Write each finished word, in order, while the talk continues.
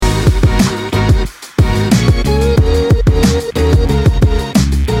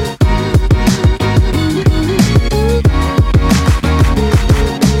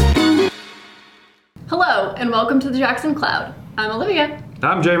Cloud. I'm Olivia.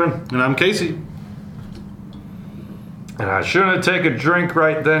 I'm Jamin. And I'm Casey. And I shouldn't have taken a drink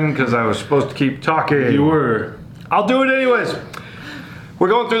right then because I was supposed to keep talking. You were. I'll do it anyways. We're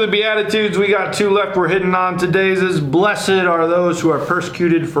going through the Beatitudes. We got 2 left. We're hitting on today's is blessed are those who are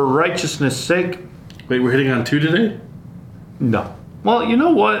persecuted for righteousness' sake. Wait, we're hitting on 2 today? No. Well, you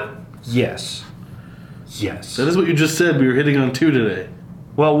know what? Yes. Yes. That is what you just said. We were hitting on 2 today.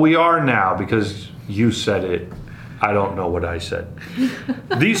 Well, we are now because you said it. I don't know what I said.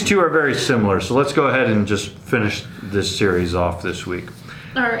 These 2 are very similar, so let's go ahead and just finish this series off this week.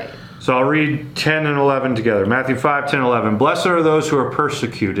 All right. So I'll read 10 and 11 together. Matthew 5, 10, 11. Blessed are those who are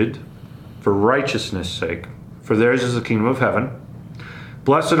persecuted for righteousness' sake, for theirs is the kingdom of heaven.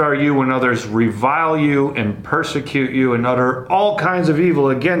 Blessed are you when others revile you and persecute you and utter all kinds of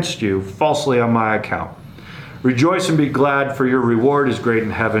evil against you falsely on my account. Rejoice and be glad, for your reward is great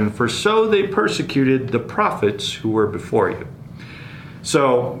in heaven, for so they persecuted the prophets who were before you.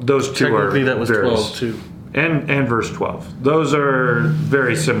 So those 2 are Technically, that was very, 12 too. and verse 12. Those are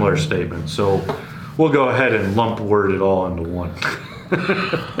very similar statements. So we'll go ahead and lump word it all into one.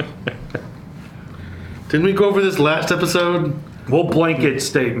 Didn't we go over this last episode? We'll blanket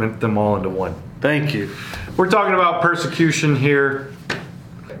statement them all into one. Thank you. We're talking about persecution here.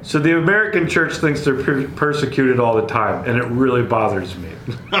 So the American church thinks they're persecuted all the time, and it really bothers me.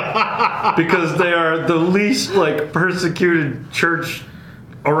 Because they are the least, persecuted church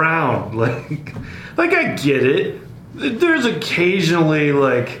around. Like I get it. There's occasionally,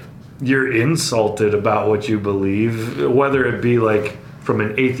 you're insulted about what you believe, whether it be, from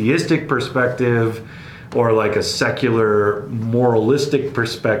an atheistic perspective or, a secular moralistic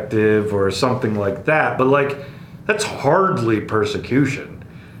perspective or something like that. But, that's hardly persecution.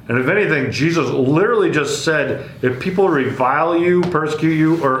 And if anything, Jesus literally just said, if people revile you, persecute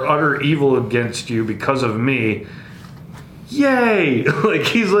you, or utter evil against you because of me, yay!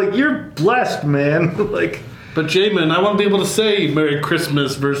 He's like, you're blessed, man. But Jamin, I want to be able to say Merry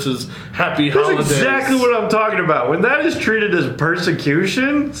Christmas versus Happy Holidays. That's exactly what I'm talking about. When that is treated as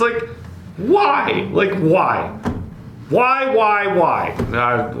persecution, it's like, why? Why? Why?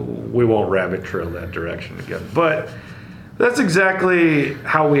 We won't rabbit trail that direction again. But that's exactly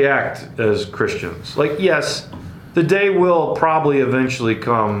how we act as Christians. Yes, the day will probably eventually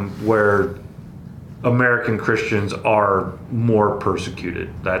come where American Christians are more persecuted.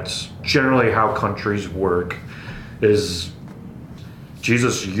 That's generally how countries work. Is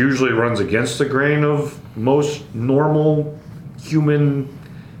Jesus usually runs against the grain of most normal human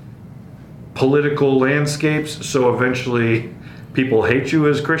political landscapes, so eventually people hate you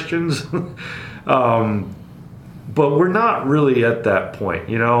as Christians. But we're not really at that point,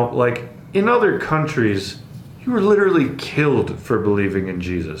 in other countries, you were literally killed for believing in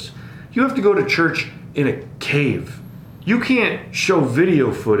Jesus. You have to go to church in a cave. You can't show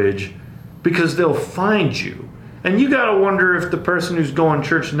video footage because they'll find you. And you gotta wonder if the person who's going to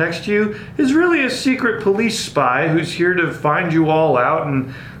church next to you is really a secret police spy who's here to find you all out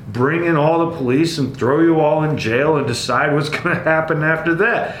and bring in all the police and throw you all in jail and decide what's gonna happen after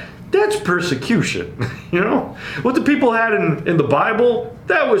that. That's persecution, What the people had in the Bible,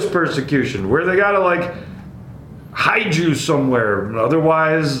 that was persecution, where they gotta hide you somewhere.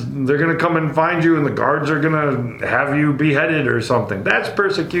 Otherwise, they're gonna come and find you and the guards are gonna have you beheaded or something. That's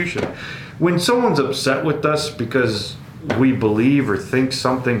persecution. When someone's upset with us because we believe or think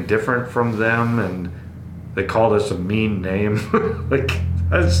something different from them and they called us a mean name,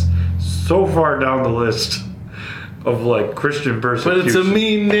 that's so far down the list of Christian persecution. But it's a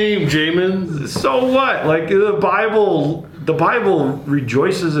mean name, Jamin. So what? The Bible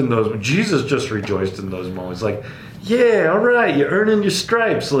rejoices in those. Jesus just rejoiced in those moments. Yeah, all right, you're earning your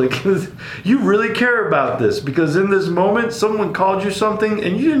stripes. You really care about this because in this moment, someone called you something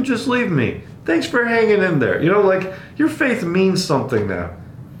and you didn't just leave me. Thanks for hanging in there. Your faith means something now.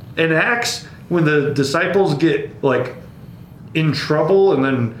 In Acts, when the disciples get in trouble and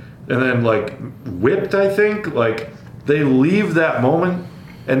then whipped, I think, they leave that moment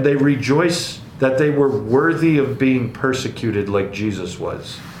and they rejoice that they were worthy of being persecuted like Jesus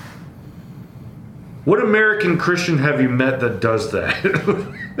was. What American Christian have you met that does that?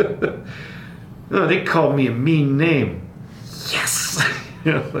 No, they called me a mean name. Yes!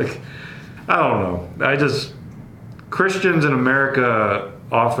 I don't know. Christians in America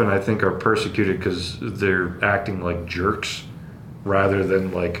often, I think, are persecuted because they're acting like jerks rather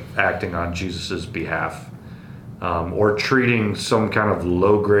than acting on Jesus's behalf. Or treating some kind of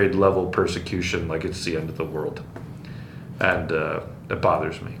low-grade level persecution like it's the end of the world. And it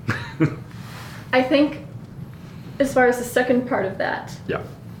bothers me. I think, as far as the second part of that, Yeah.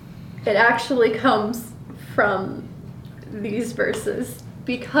 it actually comes from these verses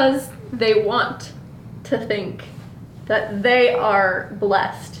because they want to think that they are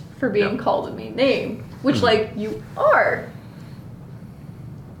blessed for being Yeah. called a mean name, which like you are.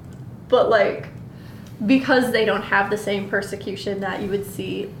 But like because they don't have the same persecution that you would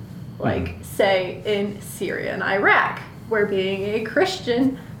see like say in Syria and Iraq, where being a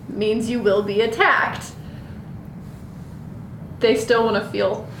Christian means you will be attacked. They still want to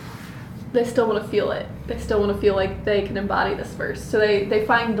feel it. They still want to feel like they can embody this verse. So they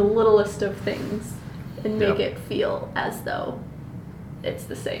find the littlest of things and make Yeah. it feel as though it's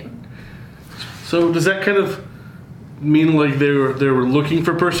the same. So does that kind of mean like they were looking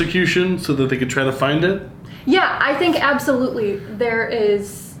for persecution so that they could try to find it? Yeah, I think absolutely there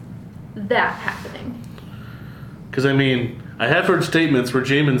is that happening. Because I mean, I have heard statements where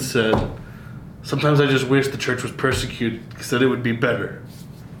Jamin said, "Sometimes I just wish the church was persecuted because then it would be better."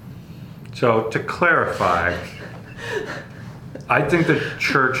 So to clarify, I think the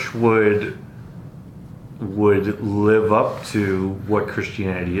church would live up to what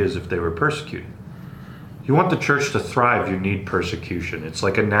Christianity is if they were persecuted. You want the church to thrive, you need persecution. It's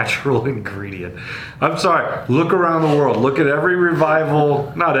like a natural ingredient. I'm sorry, look around the world. Look at every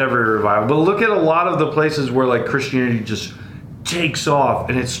revival, not every revival, but look at a lot of the places where like Christianity just takes off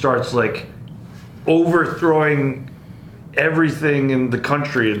and it starts like overthrowing everything in the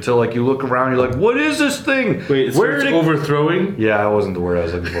country until like you look around, you're like, what is this thing? Wait, it Where starts did it... overthrowing? Yeah, that wasn't the word I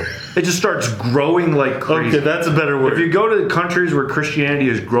was looking for. It just starts growing like crazy. Okay, that's a better word. If you go to countries where Christianity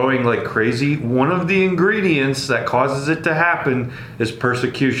is growing like crazy, one of the ingredients that causes it to happen is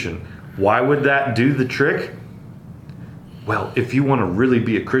persecution. Why would that do the trick? Well, if you want to really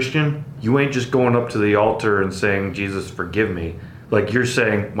be a Christian, you ain't just going up to the altar and saying, Jesus, forgive me. Like you're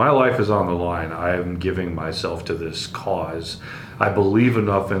saying, my life is on the line. I am giving myself to this cause. I believe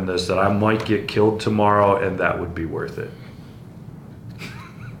enough in this that I might get killed tomorrow and that would be worth it.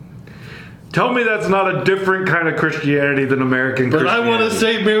 Tell me that's not a different kind of Christianity than American But Christianity. I want to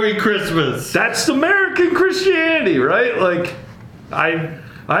say Merry Christmas. That's American Christianity, right? Like, I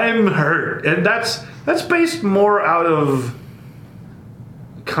am hurt. And that's based more out of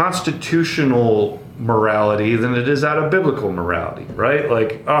constitutional morality than it is out of biblical morality, right?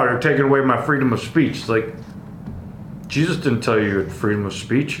 Like, oh, you're taking away my freedom of speech. It's like, Jesus didn't tell you you had freedom of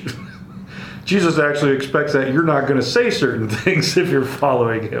speech. Jesus actually expects that you're not going to say certain things if you're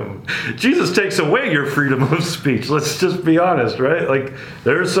following him. Jesus takes away your freedom of speech. Let's just be honest, right? Like,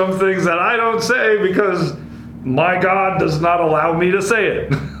 there are some things that I don't say because my God does not allow me to say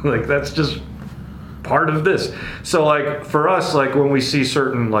it. Like, that's just part of this. So like for us, like when we see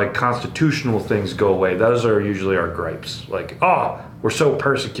certain like constitutional things go away, those are usually our gripes. Like, oh, we're so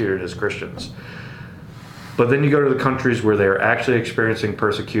persecuted as Christians. But then you go to the countries where they're actually experiencing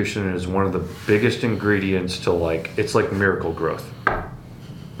persecution, and is one of the biggest ingredients to like, it's like miracle growth.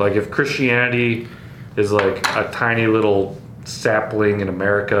 Like if Christianity is like a tiny little sapling in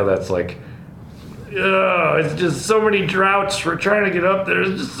America that's like, it's just so many droughts, we're trying to get up there,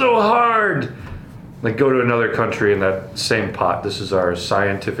 it's just so hard. Like go to another country in that same pot. This is our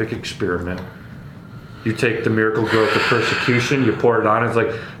scientific experiment. You take the miracle growth of persecution, you pour it on, it's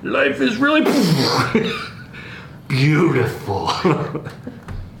like, life is really beautiful.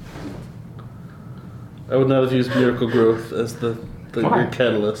 I would not have used miracle growth as the Why?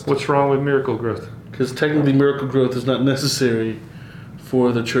 catalyst. What's wrong with miracle growth? Because technically miracle growth is not necessary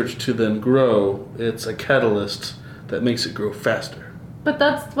for the church to then grow. It's a catalyst that makes it grow faster. But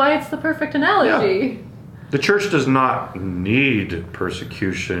that's why it's the perfect analogy. The church does not need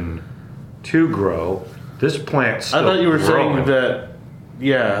persecution to grow. This plant's still I thought you were growing. saying that,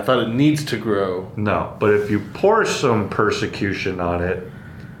 yeah, I thought it needs to grow. No, but if you pour some persecution on it,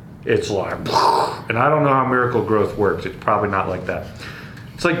 it's like, and I don't know how miracle growth works. It's probably not like that.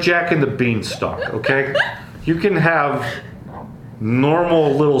 It's like Jack and the Beanstalk, okay? You can have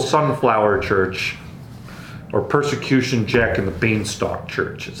normal little sunflower church or persecution Jack and the Beanstalk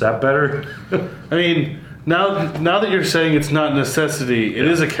church. Is that better? I mean, now that you're saying it's not necessity, it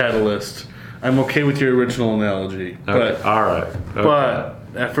is a catalyst. I'm okay with your original analogy. Okay, But all right. Okay. But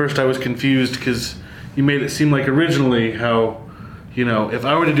at first I was confused because you made it seem like originally how, you know, if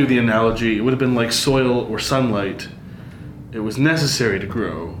I were to do the analogy, it would have been like soil or sunlight. It was necessary to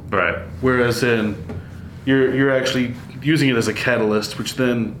grow. Right. Whereas then you're actually using it as a catalyst, which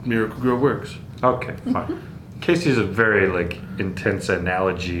then Miracle Grow works. Okay, fine. Casey's a very like intense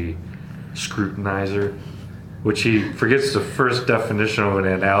analogy scrutinizer, which he forgets the first definition of an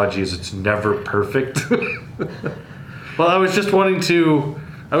analogy is it's never perfect. Well, I was wanting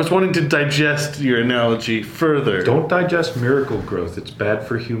to digest your analogy further. Don't digest miracle growth. It's bad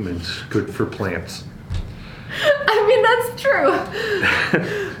for humans, good for plants. I mean, that's True.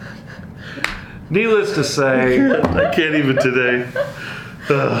 Needless to say, I can't even today.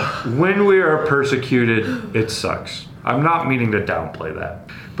 when we are persecuted, it sucks. I'm not meaning to downplay that.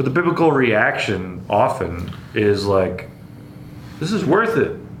 But the biblical reaction often is like, this is worth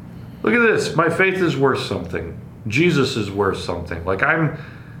it. Look at this. My faith is worth something. Jesus is worth something. Like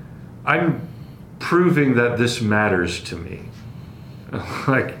I'm proving that this matters to me.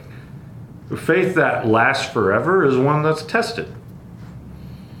 Like faith that lasts forever is one that's tested.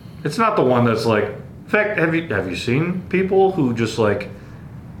 It's not the one that's like, in fact, have you seen people who just like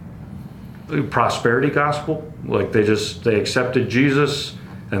prosperity gospel? Like they accepted Jesus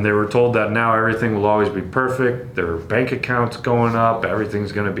and they were told that now everything will always be perfect. Their bank account's going up,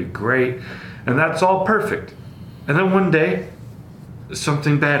 everything's going to be great, and that's all perfect. And then one day,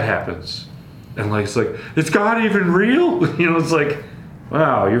 something bad happens, and like it's like, is God even real? You know, it's like,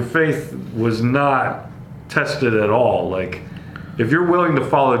 wow, your faith was not tested at all. Like, if you're willing to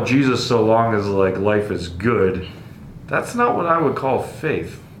follow Jesus so long as like life is good, that's not what I would call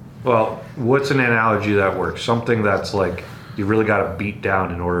faith. Well, what's an analogy that works? Something that's like you really got to beat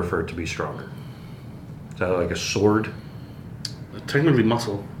down in order for it to be stronger. Is that like a sword? Technically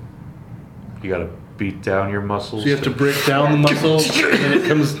muscle. You got to beat down your muscles. So you have to break down the muscle and it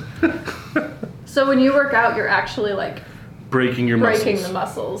comes So when you work out, you're actually like breaking your breaking muscles. the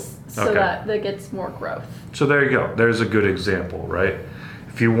muscles so Okay. that gets more growth. So there you go. There's a good example, right?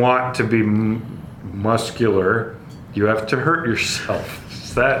 If you want to be muscular, you have to hurt yourself.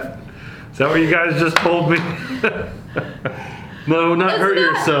 Is that what you guys just told me? No, not It's hurt not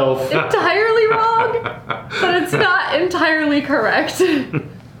yourself. entirely wrong, but it's not entirely correct.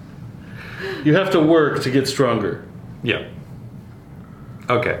 You have to work to get stronger. Yeah.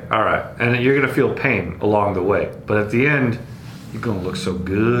 Okay, all right. And you're going to feel pain along the way. But at the end, you're going to look so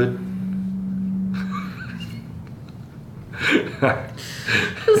good.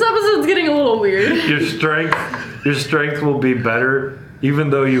 This episode's getting a little weird. Your strength will be better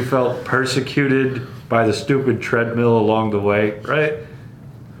even though you felt persecuted by the stupid treadmill along the way, right?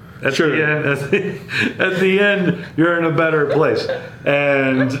 At Sure. At the end, you're in a better place.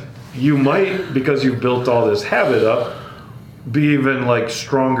 And you might, because you've built all this habit up, be even like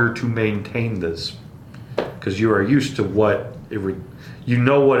stronger to maintain this. Because you are used to what you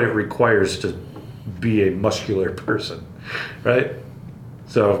know what it requires to be a muscular person, right?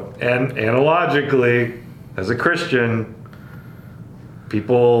 So, and analogically, as a Christian,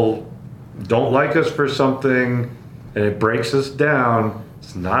 people don't like us for something and it breaks us down.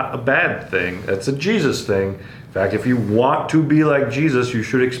 It's not a bad thing. It's a Jesus thing. In fact, if you want to be like Jesus, you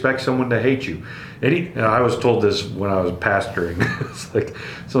should expect someone to hate you. And I was told this when I was pastoring. It's like,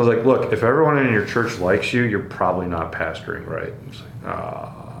 so I was like, look, if everyone in your church likes you, you're probably not pastoring right. It's like,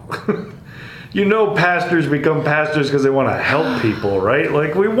 oh. You know, pastors become pastors because they want to help people, right?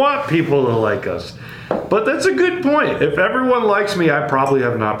 Like, we want people to like us. But that's a good point. If everyone likes me, I probably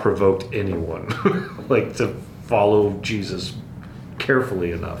have not provoked anyone like to follow Jesus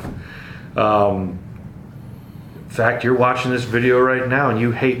carefully enough. In fact, you're watching this video right now and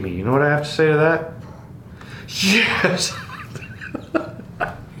you hate me. You know what I have to say to that? Yes!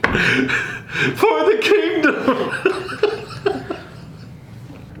 For the kingdom!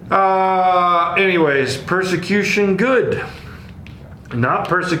 Anyways, persecution good. Not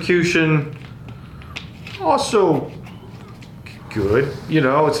persecution also good. You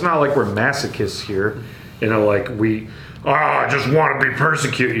know, it's not like we're masochists here. You know, like I just want to be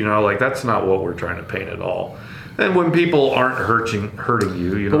persecuted. You know, like that's not what we're trying to paint at all. And when people aren't hurting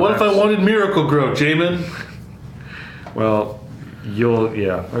you, you know. But what if I wanted Miracle Grow, Jamin? Well,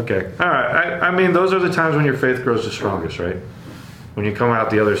 okay. All right. I mean, those are the times when your faith grows the strongest, right? When you come out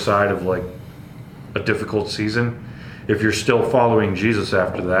the other side of like a difficult season, if you're still following Jesus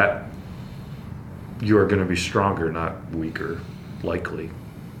after that, you are going to be stronger, not weaker, likely,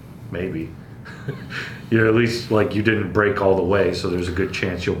 maybe. You're at least like you didn't break all the way, so there's a good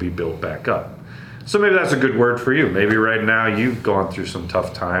chance you'll be built back up. So maybe that's a good word for you. Maybe right now you've gone through some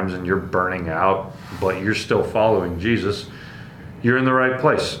tough times and you're burning out, but you're still following Jesus. You're in the right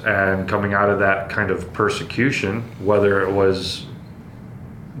place. And coming out of that kind of persecution, whether it was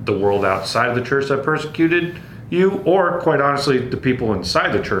the world outside of the church that persecuted you, or quite honestly, the people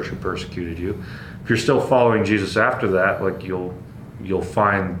inside the church who persecuted you, if you're still following Jesus after that, like you'll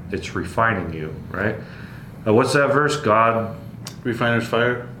find it's refining you, right? What's that verse? God, Refiner's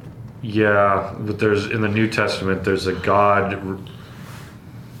fire? yeah, but there's in the New Testament, there's a God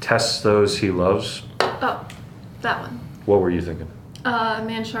tests those he loves. Oh, that one. What were you thinking?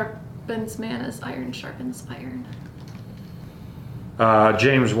 Man sharpens man as iron sharpens iron.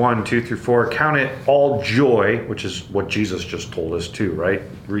 James 1, 2 through 4, count it all joy, which is what Jesus just told us too, right?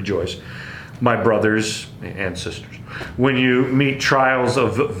 Rejoice, my brothers and sisters, when you meet trials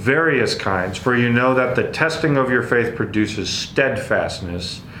of various kinds, for you know that the testing of your faith produces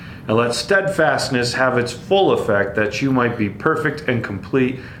steadfastness. And let steadfastness have its full effect, that you might be perfect and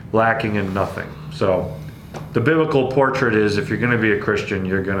complete, lacking in nothing. So the biblical portrait is, if you're going to be a Christian,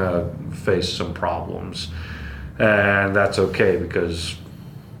 you're going to face some problems. And that's okay, because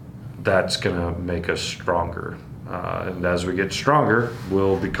that's going to make us stronger. And as we get stronger,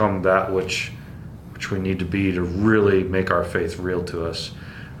 we'll become that which we need to be to really make our faith real to us.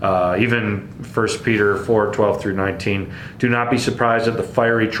 Even 1 Peter 4, 12 through 19, do not be surprised at the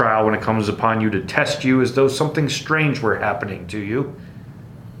fiery trial when it comes upon you to test you as though something strange were happening to you.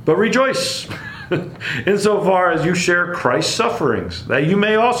 But rejoice insofar as you share Christ's sufferings, that you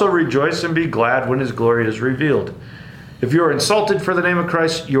may also rejoice and be glad when his glory is revealed. If you are insulted for the name of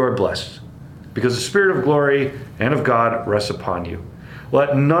Christ, you are blessed, because the Spirit of glory and of God rests upon you.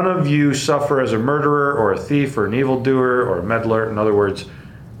 Let none of you suffer as a murderer or a thief or an evildoer or a meddler. In other words,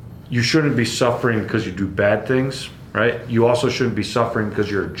 you shouldn't be suffering because you do bad things, right? You also shouldn't be suffering because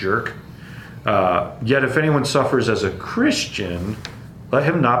you're a jerk. Yet if anyone suffers as a Christian, let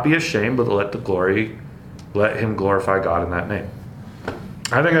him not be ashamed, but let him glorify God in that name.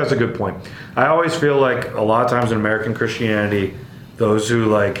 I think that's a good point. I always feel like a lot of times in American Christianity, those who are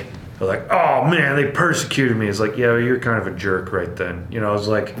like, oh man, they persecuted me. It's like, yeah, you're kind of a jerk right then. It's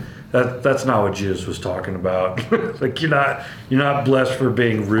like, that's not what Jesus was talking about. Like, you're not blessed for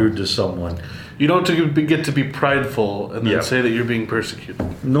being rude to someone. You don't get to be prideful and then say that you're being persecuted.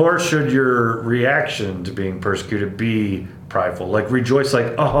 Nor should your reaction to being persecuted be prideful. Like, rejoice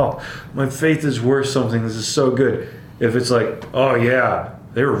like, oh, my faith is worth something. This is so good. If it's like, oh yeah,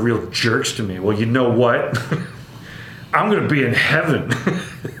 they were real jerks to me. Well, you know what? I'm going to be in heaven.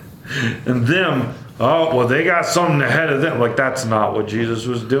 And them, oh, well, they got something ahead of them. Like, that's not what Jesus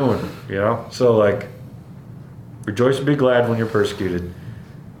was doing, So, like, rejoice and be glad when you're persecuted,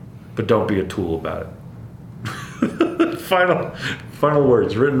 but don't be a tool about it. Final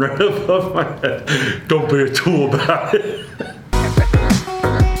words written right above my head. Don't be a tool about it.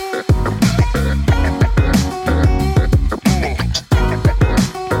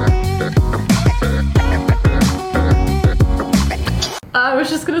 I was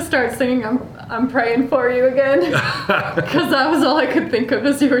just gonna start singing I'm praying for you again, because that was all I could think of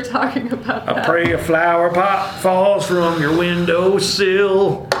as you were talking about that. I pray a flower pot falls from your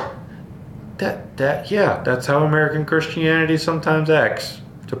windowsill. That's how American Christianity sometimes acts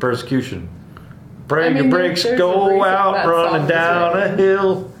to persecution. Pray your brakes go out running down a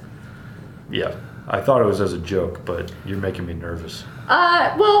hill. Yeah, I thought it was as a joke, but you're making me nervous.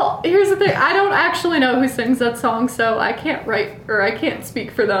 Well, here's the thing. I don't actually know who sings that song, so I can't I can't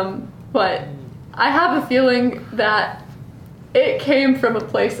speak for them, but I have a feeling that it came from a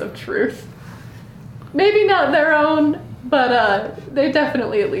place of truth. Maybe not their own, but they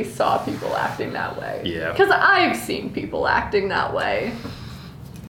definitely at least saw people acting that way. Yeah. Because I've seen people acting that way.